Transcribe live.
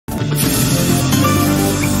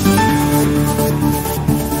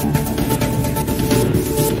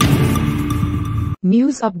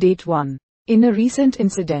News Update 1. In a recent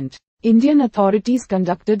incident, Indian authorities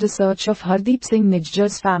conducted a search of Hardeep Singh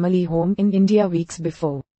Nijjar's family home in India weeks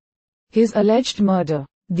before his alleged murder.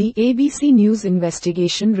 The ABC News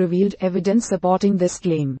investigation revealed evidence supporting this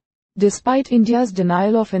claim, despite India's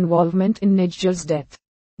denial of involvement in Nijjar's death.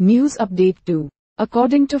 News Update 2.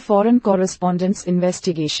 According to Foreign Correspondent's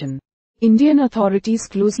investigation, Indian authorities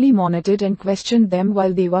closely monitored and questioned them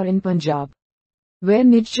while they were in Punjab, where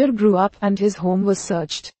Nijjar grew up, and his home was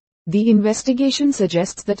searched. The investigation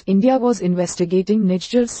suggests that India was investigating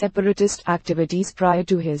Nijjar's separatist activities prior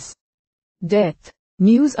to his death.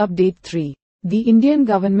 News Update 3. The Indian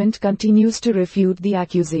government continues to refute the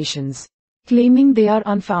accusations, claiming they are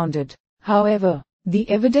unfounded. However, the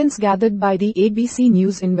evidence gathered by the ABC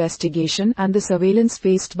News investigation and the surveillance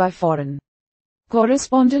faced by Foreign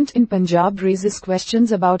Correspondent in Punjab raises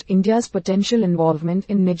questions about India's potential involvement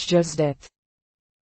in Nijjar's death.